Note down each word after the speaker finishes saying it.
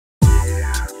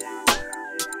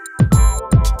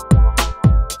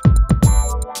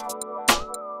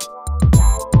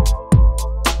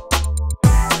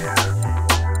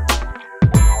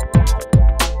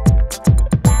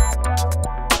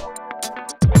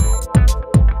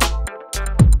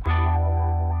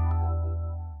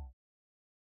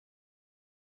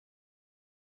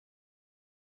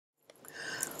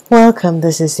Welcome.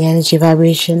 This is the energy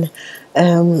vibration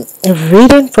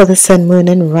reading for the sun, moon,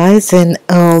 and rising.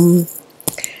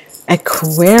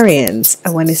 Aquarians,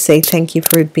 I want to say thank you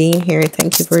for being here.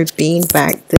 Thank you for being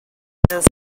back. This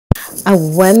is a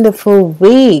wonderful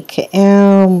week. It's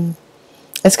going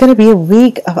to be a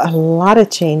week of a lot of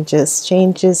changes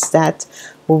that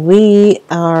we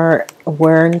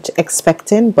weren't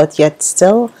expecting, but yet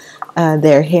still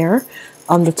they're here.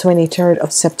 On the 23rd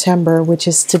of September, which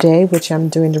is today, which I'm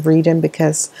doing the reading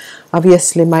because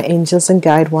obviously my angels and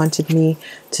guide wanted me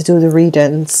to do the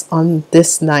readings on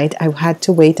this night. I had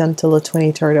to wait until the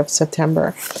 23rd of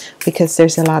September because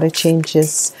there's a lot of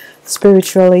changes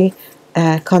spiritually,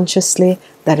 consciously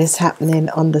that is happening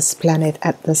on this planet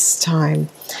at this time.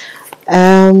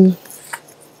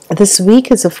 This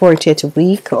week is a 40th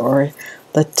week, or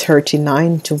the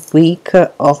 39th week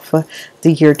of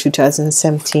the year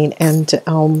 2017, and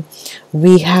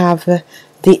we have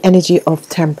the energy of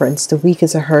temperance. The week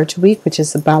is a hurt week, which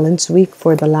is a balance week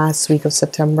for the last week of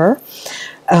September.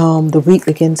 The week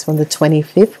begins from the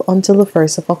 25th until the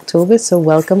 1st of October, so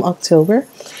welcome October.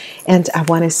 And I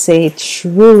want to say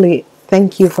truly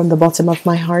thank you from the bottom of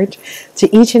my heart to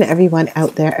each and everyone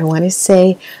out there. I want to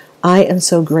say I am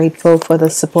so grateful for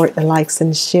the support, the likes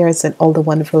and shares, and all the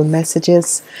wonderful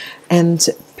messages. And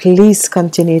please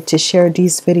continue to share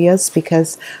these videos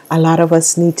because a lot of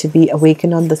us need to be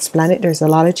awakened on this planet. There's a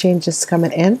lot of changes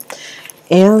coming in.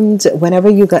 And whenever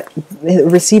you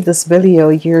receive this video,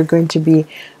 you're going to be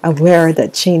aware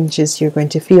that changes. You're going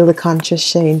to feel the conscious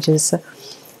changes.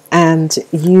 And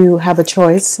you have a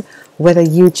choice whether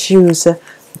you choose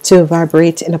to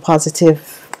vibrate in a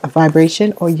positive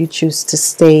vibration or you choose to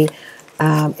stay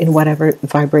in whatever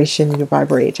vibration you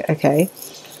vibrate. Okay,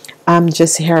 I'm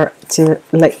just here to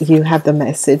let you have the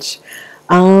message.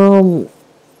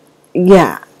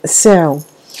 Yeah, so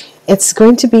it's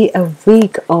going to be a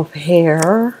week of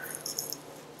hair,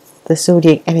 the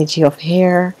zodiac energy of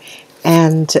hair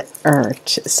and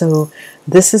earth. So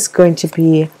this is going to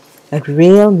be a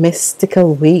real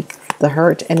mystical week. The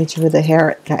heart energy with the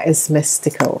hair, that is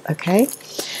mystical. Okay,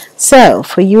 so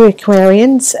for you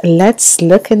Aquarians, let's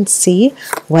look and see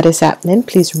what is happening.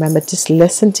 Please remember to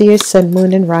listen to your sun,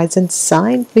 moon, and rising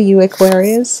sign. For you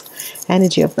Aquarius,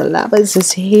 energy of the lovers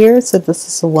is here, so this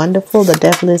is wonderful. The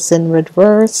devil is in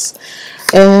reverse,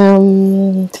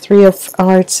 three of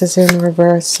hearts is in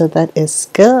reverse, so that is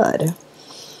good.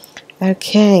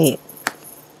 Okay,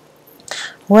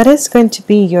 what is going to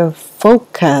be your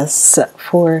focus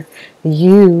for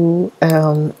you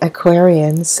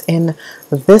Aquarians in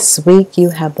this week?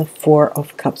 You have the Four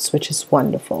of Cups, which is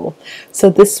wonderful. So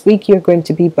this week you're going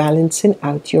to be balancing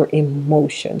out your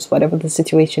emotions. Whatever the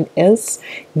situation is,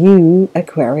 you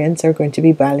Aquarians are going to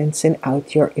be balancing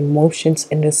out your emotions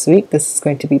in this week. This is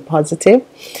going to be positive.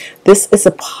 This is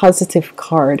a positive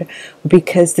card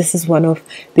because this is one of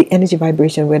the energy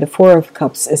vibration where the Four of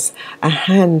Cups is a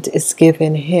hand is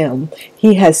given him.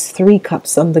 He has 3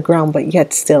 cups on the ground, but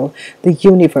yet still the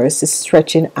universe is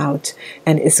stretching out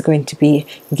and is going to be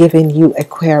giving you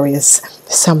Aquarius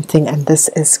something, and this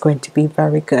is going to be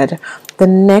very good. The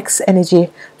next energy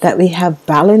that we have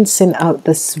balancing out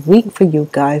this week for you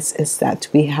guys is that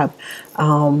we have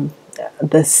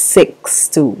the 6,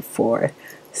 2, 4,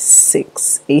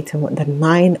 6, 8, and 1, the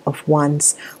 9 of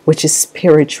Wands, which is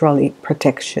spiritually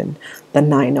protection. The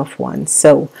 9 of Wands.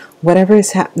 So whatever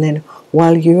is happening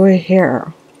while you're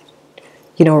here,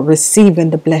 you know, receiving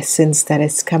the blessings that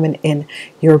is coming in,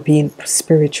 you're being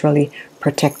spiritually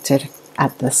protected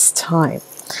at this time.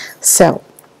 So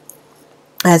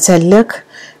as I look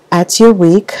at your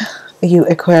week, you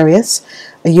Aquarius,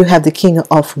 you have the King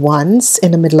of Wands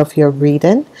in the middle of your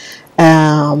reading,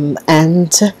 and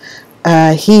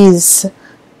he is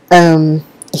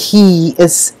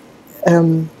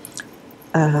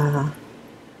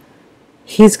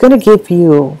he's going to give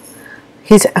you,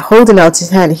 he's holding out his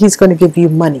hand, he's going to give you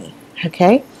money.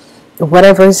 Okay,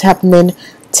 whatever is happening,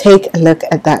 take a look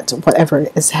at that, whatever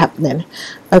is happening.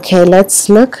 Okay, let's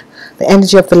look. The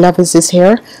energy of the lovers is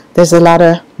here. There's a lot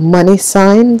of money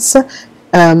signs.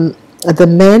 The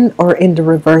men are in the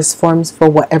reverse forms for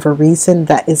whatever reason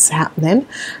that is happening.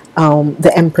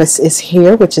 The Empress is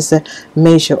here, which is a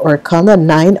major arcana.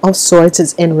 9 of Swords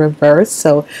is in reverse,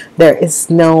 so there is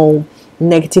no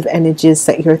negative energies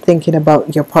that you're thinking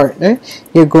about your partner.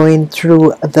 You're going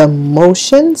through the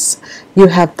motions. You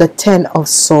have the 10 of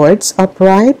Swords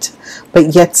upright,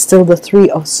 but yet still the 3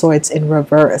 of Swords in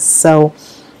reverse. So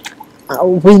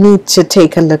we need to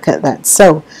take a look at that.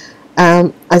 So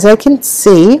as I can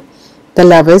see, the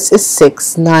lovers is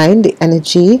 6, 9, the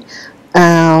energy.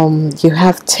 You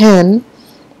have 10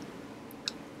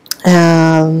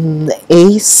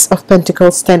 Ace of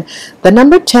Pentacles 10. The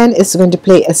number 10 is going to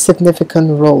play a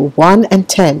significant role. 1 and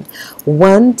 10.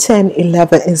 1, 10,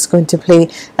 11 is going to play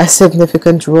a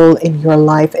significant role in your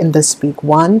life in this week.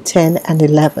 1, 10, and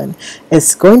 11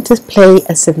 is going to play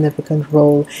a significant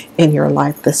role in your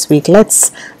life this week.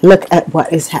 Let's look at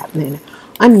what is happening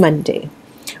on Monday.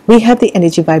 We have the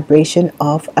energy vibration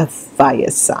of a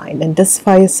fire sign, and this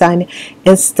fire sign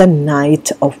is the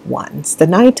Knight of Wands. The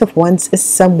Knight of Wands is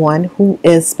someone who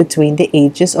is between the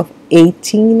ages of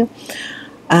 18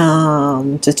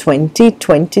 to 20,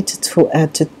 20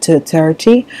 to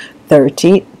 30,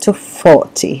 30 to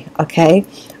 40. Okay,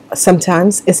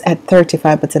 sometimes it's at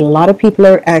 35, but a lot of people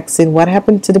are asking what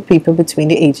happened to the people between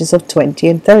the ages of 20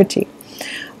 and 30.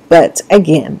 But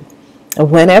again,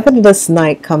 whenever this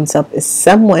night comes up, is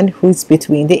someone who's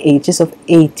between the ages of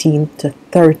 18 to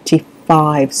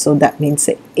 35. So that means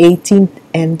 18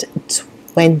 and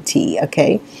 20.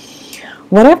 Okay,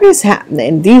 whatever is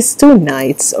happening, these two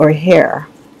knights are here,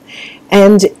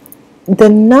 and the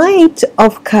Knight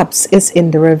of Cups is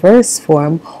in the reverse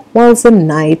form, while the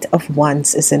Knight of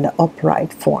Wands is in the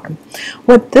upright form.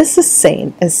 What this is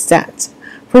saying is that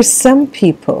for some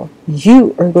people,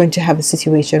 you are going to have a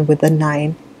situation with the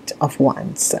Knight of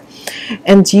Wands,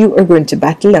 and you are going to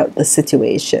battle out the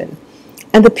situation.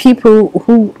 And the people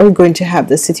who are going to have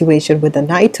the situation with the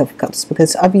Knight of Cups,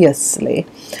 because obviously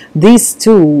these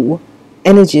two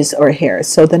energies are here.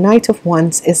 So the Knight of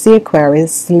Wands is the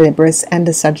Aquarius, Libras, and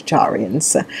the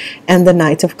Sagittarians, and the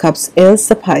Knight of Cups is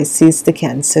the Pisces, the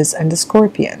Cancers, and the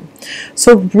Scorpion.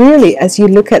 So really, as you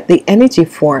look at the energy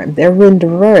form, they're in the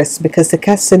reverse, because the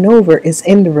Casanova is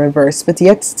in the reverse, but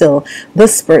yet still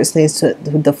this person is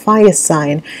the fire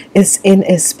sign is in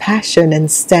his passion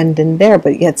and standing there,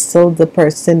 but yet still the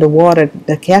person in the water,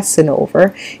 the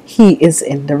Casanova, he is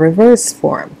in the reverse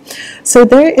form. So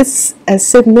there is a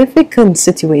significant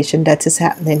situation that is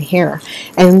happening here,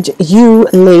 and you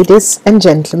ladies and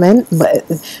gentlemen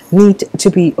need to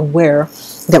be aware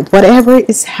that whatever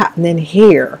is happening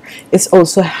here is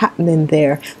also happening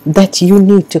there, that you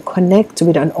need to connect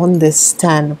with and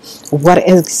understand what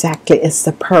exactly is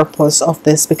the purpose of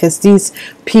this, because these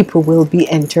people will be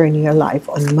entering your life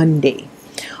on Monday.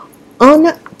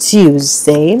 On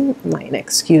Tuesday, my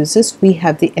excuses, we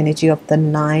have the energy of the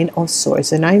Nine of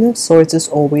Swords. The Nine of Swords is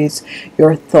always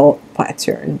your thought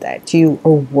pattern, that you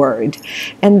are worried,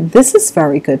 and this is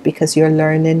very good because you're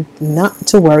learning not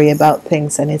to worry about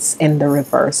things, and it's in the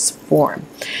reverse form.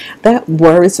 That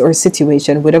worries or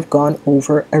situation would have gone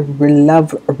over a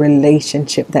love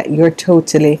relationship that you're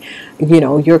totally,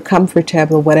 you're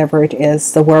comfortable, whatever it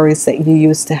is, the worries that you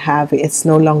used to have, it's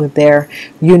no longer there.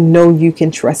 You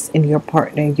can trust in your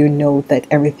partner, that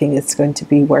everything is going to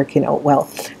be working out well,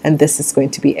 and this is going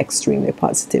to be extremely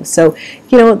positive. So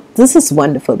this is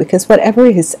wonderful, because whatever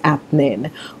is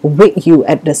happening with you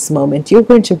at this moment, you're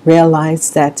going to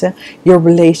realize that your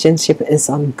relationship is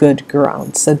on good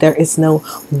ground. So there is no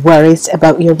worries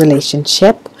about your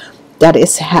relationship that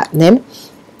is happening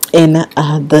in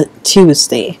the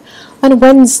Tuesday. On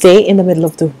Wednesday, in the middle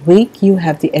of the week, you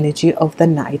have the energy of the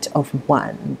Knight of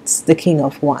Wands, the King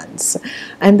of Wands.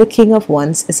 And the King of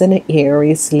Wands is an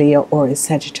Aries, Leo, or a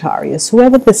Sagittarius.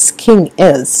 Whoever this king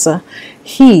is,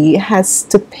 he has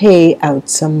to pay out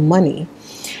some money.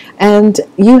 And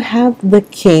you have the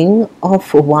King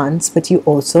of Wands, but you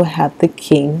also have the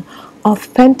King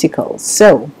of Pentacles.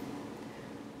 So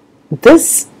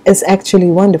this is actually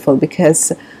wonderful,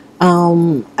 because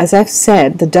as I've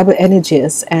said, the double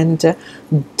energies, and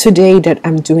today that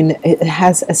I'm doing it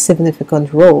has a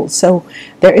significant role. So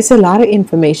there is a lot of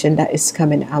information that is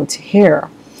coming out here.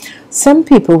 Some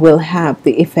people will have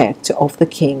the effect of the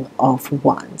King of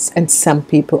Wands, and some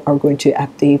people are going to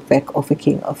have the effect of the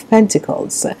King of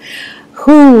Pentacles.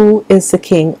 Who is the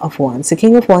King of Wands? The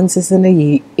King of Wands is an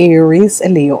Aries, a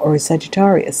Leo, or a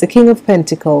Sagittarius. The King of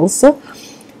Pentacles,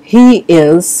 he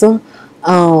is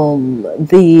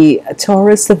the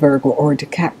Taurus, the Virgo, or the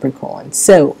Capricorn.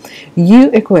 So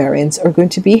you Aquarians are going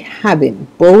to be having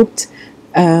both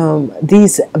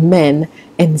these men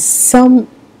in some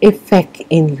effect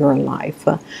in your life.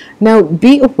 Now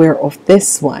be aware of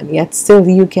this one, yet still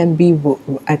you can be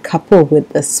a couple with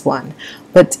this one,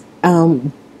 but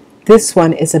this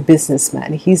one is a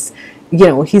businessman. He's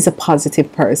a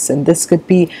positive person. This could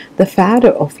be the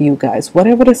father of you guys,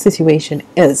 whatever the situation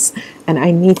is. And I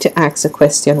need to ask a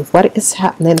question: what is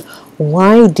happening?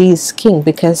 Why this king?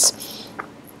 Because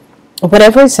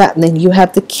whatever is happening, you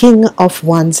have the King of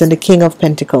Wands and the King of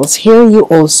Pentacles. Here you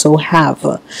also have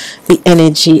the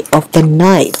energy of the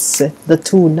knights, the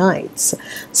two knights.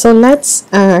 So let's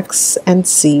ask and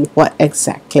see what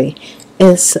exactly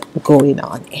is going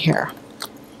on here?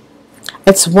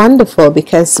 It's wonderful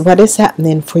because what is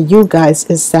happening for you guys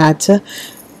is that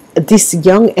this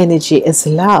young energy is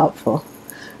love.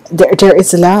 There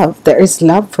is love. There is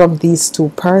love from these two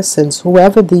persons,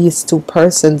 whoever these two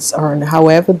persons are, and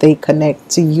however they connect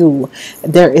to you.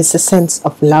 There is a sense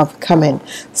of love coming.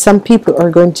 Some people are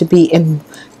going to be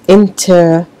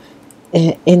into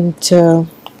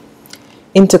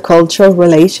intercultural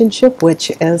relationship,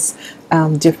 which is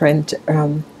different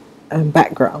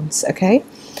backgrounds. Okay.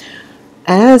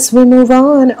 As we move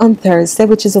on Thursday,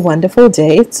 which is a wonderful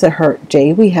day, it's a hurt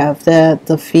day, we have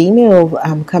the female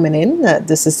coming in.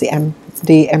 This is the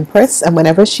Empress, and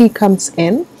whenever she comes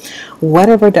in,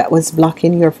 whatever that was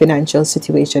blocking your financial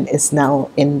situation is now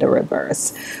in the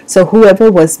reverse. So whoever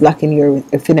was blocking your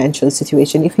financial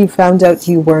situation, if you found out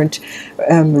you weren't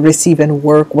receiving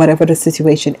work, whatever the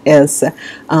situation is,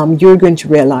 you're going to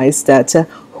realize that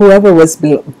whoever was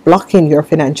blocking your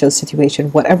financial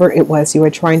situation, whatever it was you were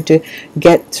trying to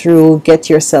get through, get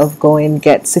yourself going,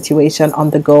 get situation on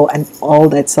the go, and all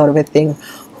that sort of a thing,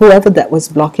 whoever that was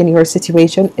blocking your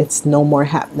situation, it's no more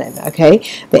happening. Okay,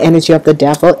 the energy of the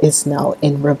devil is now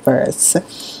in reverse.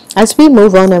 As we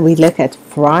move on and we look at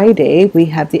Friday, we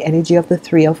have the energy of the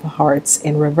Three of Hearts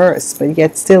in reverse, but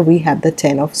yet still we have the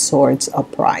Ten of Swords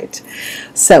upright.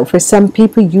 So for some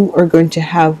people, you are going to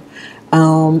have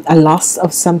a loss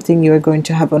of something. You're going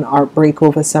to have an heartbreak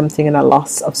over something and a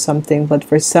loss of something. But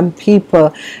for some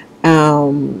people,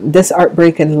 this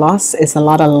heartbreak and loss is a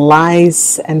lot of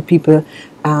lies and people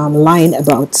lying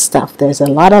about stuff. There's a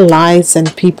lot of lies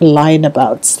and people lying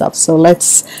about stuff. So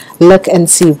let's look and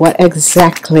see what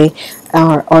exactly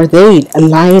are they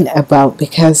lying about,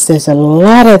 because there's a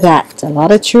lot of that. A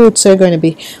lot of truths are going to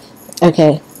be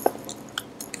okay.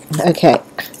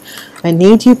 I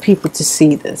need you people to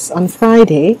see this. On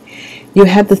Friday, you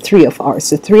have the Three of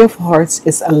Hearts. The Three of Hearts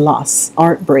is a loss,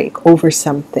 heartbreak over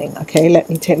something. Okay, let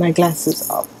me take my glasses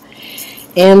off.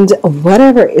 And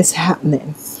whatever is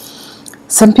happening,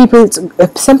 some people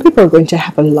are going to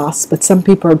have a loss, but some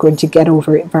people are going to get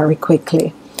over it very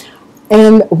quickly.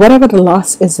 And whatever the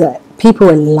loss is, that people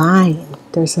are lying.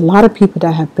 There's a lot of people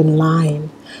that have been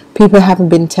lying. People haven't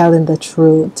been telling the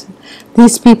truth.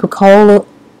 These people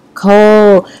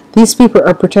these people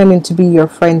are pretending to be your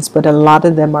friends, but a lot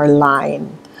of them are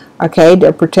lying. Okay,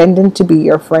 they're pretending to be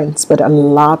your friends, but a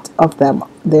lot of them,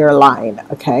 they're lying.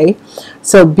 Okay,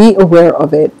 so be aware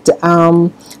of it.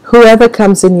 Whoever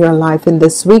comes in your life in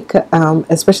this week,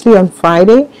 especially on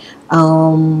Friday,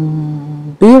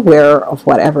 be aware of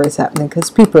whatever is happening,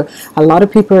 because a lot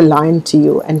of people are lying to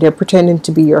you and they're pretending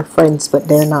to be your friends, but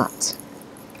they're not.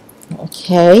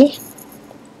 Okay.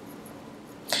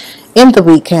 In the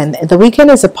weekend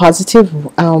is a positive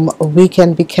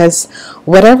weekend, because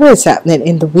whatever is happening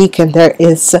in the weekend, there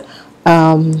is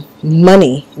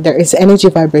money, there is energy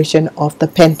vibration of the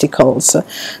Pentacles.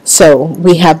 So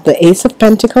we have the Ace of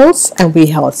Pentacles and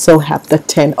we also have the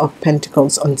Ten of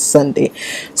Pentacles on Sunday.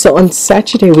 So on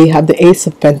Saturday we have the Ace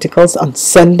of Pentacles, on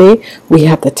Sunday we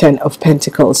have the Ten of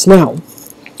Pentacles. Now,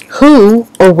 who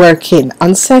are working?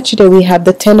 On Saturday we have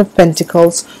the Ten of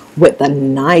Pentacles with the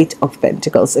Knight of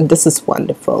Pentacles, and this is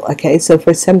wonderful. Okay, so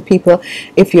for some people,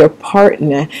 if your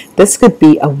partner, this could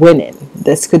be a winning.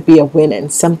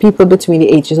 Some people between the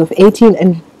ages of 18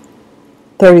 and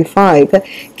 35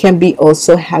 can be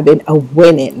also having a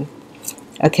winning.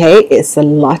 Okay, it's a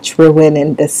lottery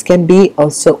winning. This can be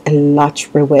also a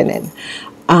lottery winning.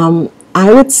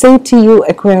 I would say to you,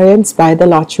 Aquarians, buy the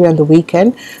lottery on the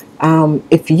weekend.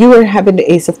 If you are having the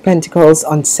Ace of Pentacles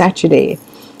on Saturday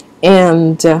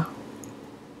and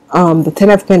the Ten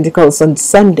of Pentacles on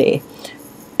Sunday,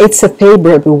 it's a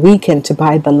favorable weekend to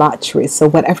buy the lottery. So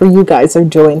whatever you guys are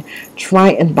doing,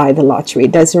 try and buy the lottery.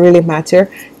 It doesn't really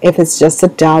matter if it's just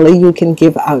 $1. You can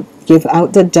give out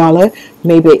the dollar.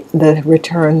 Maybe the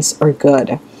returns are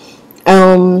good.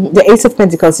 The Ace of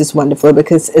Pentacles is wonderful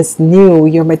because it's new.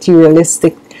 Your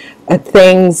materialistic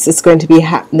things is going to be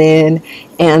happening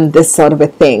and this sort of a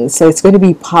thing, so it's going to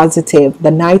be positive.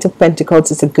 The Knight of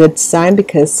Pentacles is a good sign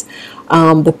because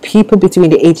the people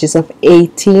between the ages of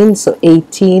 18, so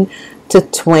 18 to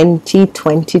 20,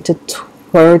 20 to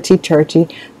 30, 30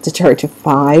 to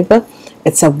 35,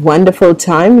 it's a wonderful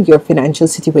time. Your financial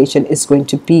situation is going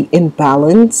to be in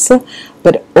balance,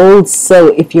 but also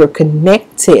if you're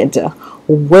connected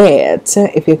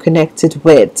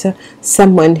with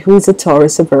someone who's a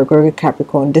Taurus, a Virgo, or a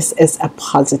Capricorn, this is a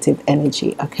positive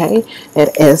energy. Okay, it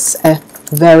is a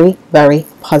very, very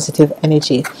positive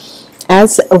energy.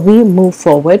 As we move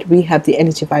forward, we have the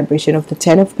energy vibration of the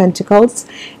Ten of Pentacles,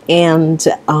 and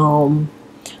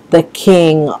the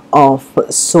King of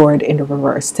Swords in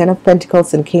reverse. 10 of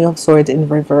Pentacles and King of Swords in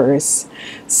reverse.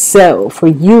 So for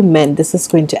you men, this is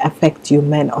going to affect you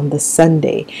men on the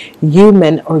Sunday. You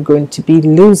men are going to be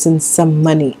losing some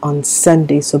money on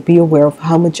Sunday. So be aware of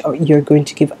how much you're going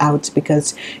to give out,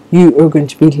 because you are going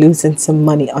to be losing some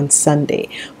money on Sunday.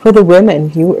 For the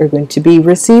women, you are going to be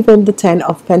receiving the 10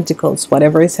 of Pentacles.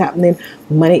 Whatever is happening,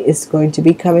 money is going to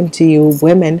be coming to you,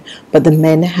 women, but the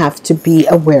men have to be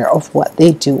aware of what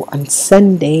they do on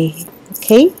Sunday.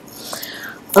 Okay.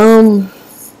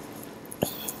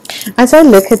 As I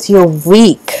look at your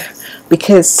week,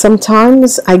 because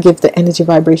sometimes I give the energy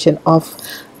vibration of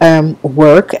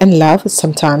work and love,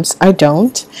 sometimes I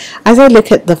don't. As I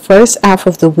look at the first half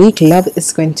of the week, love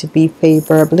is going to be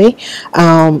favorably.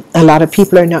 A lot of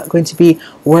people are not going to be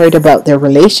worried about their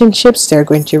relationships. They're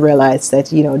going to realize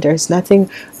that, you know, there's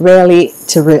nothing really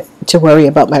to worry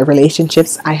about my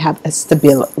relationships. I have a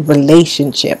stable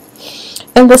relationship.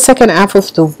 In the second half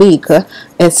of the week,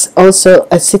 it's also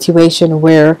a situation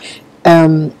where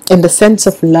in the sense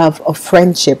of love, of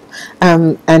friendship,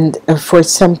 and for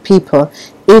some people,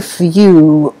 if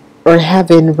you are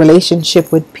having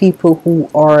relationship with people who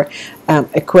are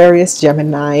Aquarius,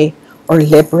 Gemini, or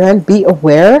Libra, be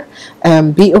aware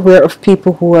of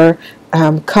people who are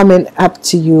coming up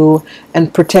to you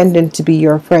and pretending to be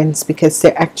your friends, because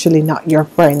they're actually not your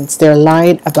friends. They're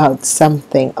lying about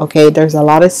something. Okay, there's a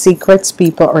lot of secrets.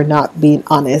 People are not being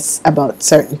honest about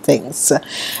certain things.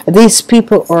 These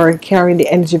people are carrying the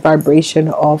energy vibration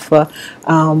of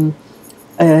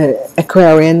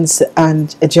Aquarians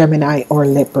and a Gemini or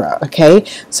Libra. Okay,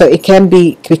 so it can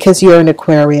be because you're an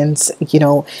Aquarians, you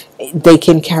know, they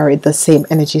can carry the same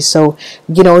energy. So,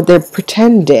 you know, they're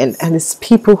pretending, and it's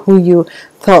people who you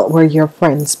thought were your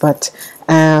friends, but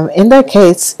in that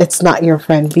case, it's not your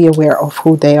friend. Be aware of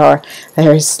who they are.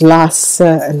 There's loss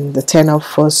and the 10 of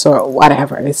Swords or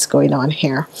whatever is going on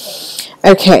here.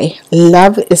 Okay,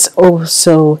 love is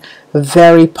also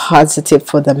very positive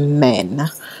for the men,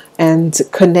 and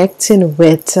connecting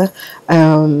with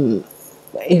you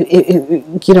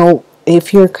know,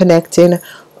 if you're connecting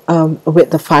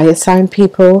with the fire sign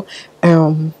people,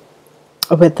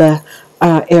 with the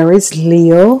Aries,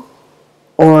 Leo,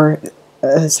 or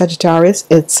Sagittarius,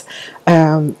 it's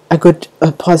a good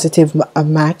positive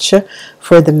match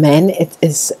for the men. It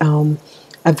is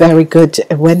a very good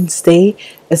Wednesday.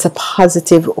 It's a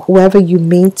positive, whoever you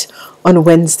meet on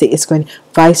Wednesday is going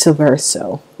vice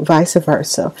versa.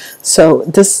 So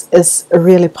this is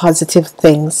really positive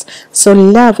things. So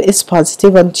love is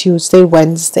positive on Tuesday,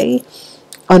 Wednesday.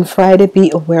 On Friday, be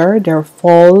aware there are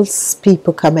false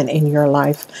people coming in your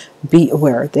life. Be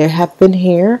aware. They have been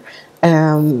here,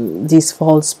 these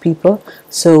false people.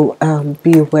 So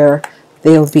be aware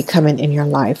they'll be coming in your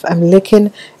life. I'm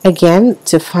looking again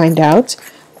to find out.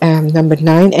 Number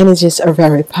 9, energies are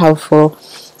very powerful,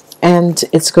 and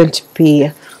it's going to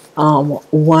be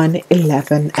 1,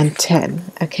 11, and 10.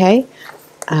 Okay,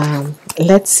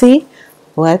 let's see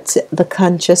what the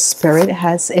conscious spirit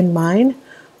has in mind.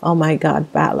 Oh my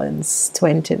God, balance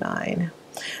 29.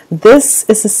 This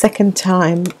is the second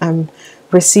time I'm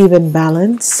receiving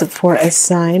balance for a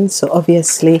sign, so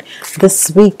obviously this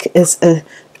week is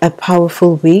a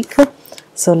powerful week.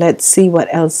 So let's see what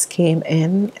else came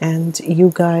in. And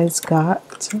you guys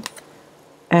got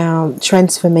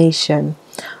transformation.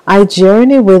 I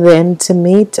journey within to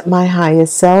meet my higher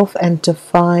self and to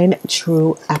find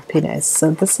true happiness.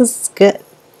 So this is good.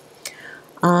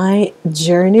 I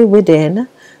journey within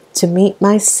to meet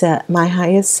my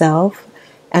higher self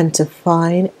and to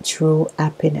find true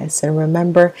happiness. And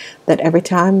remember that every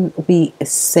time we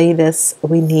say this,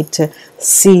 we need to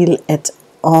seal it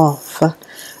off.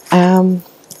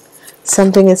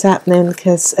 Something is happening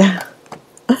because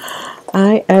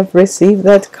I have received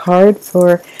that card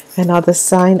for another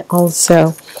sign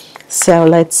also. So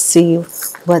let's see,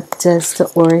 what does the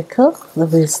oracle, the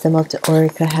wisdom of the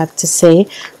oracle, have to say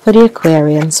for the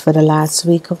Aquarians for the last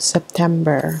week of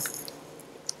September.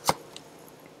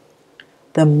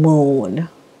 The moon,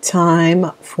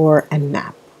 time for a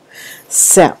nap.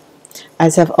 So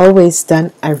as I've always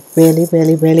done, I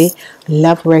really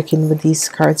love working with these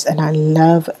cards, and I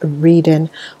love reading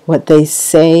what they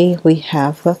say. We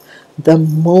have the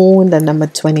moon, the number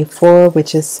 24,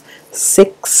 which is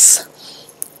 6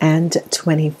 and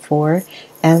 24,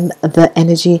 and the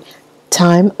energy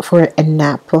time for a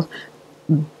nap,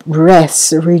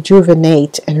 rest,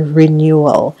 rejuvenate, and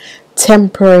renewal,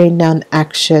 temporary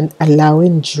non-action,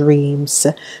 allowing dreams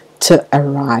to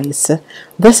arise.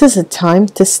 This is a time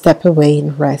to step away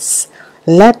and rest.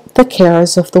 Let the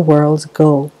cares of the world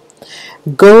go.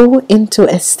 Go into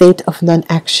a state of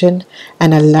non-action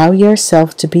and allow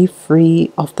yourself to be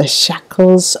free of the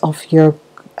shackles of your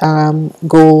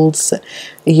goals,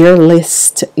 your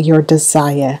list, your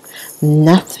desire.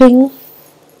 Nothing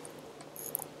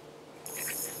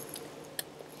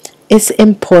is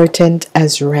important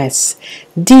as rest.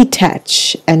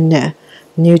 Detach and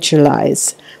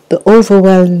neutralize. The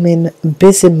overwhelming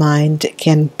busy mind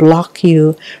can block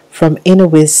you from inner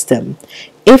wisdom.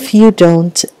 If you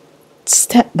don't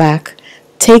step back,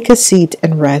 take a seat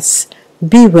and rest,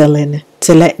 be willing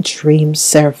to let dreams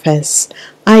surface,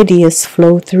 ideas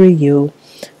flow through you,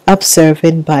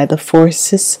 observing by the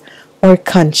forces or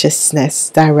consciousness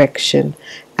direction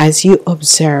as you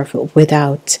observe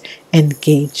without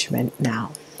engagement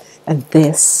now. And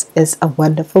this is a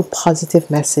wonderful positive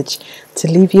message to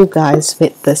leave you guys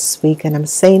with this week. And I'm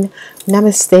saying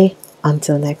namaste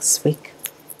until next week.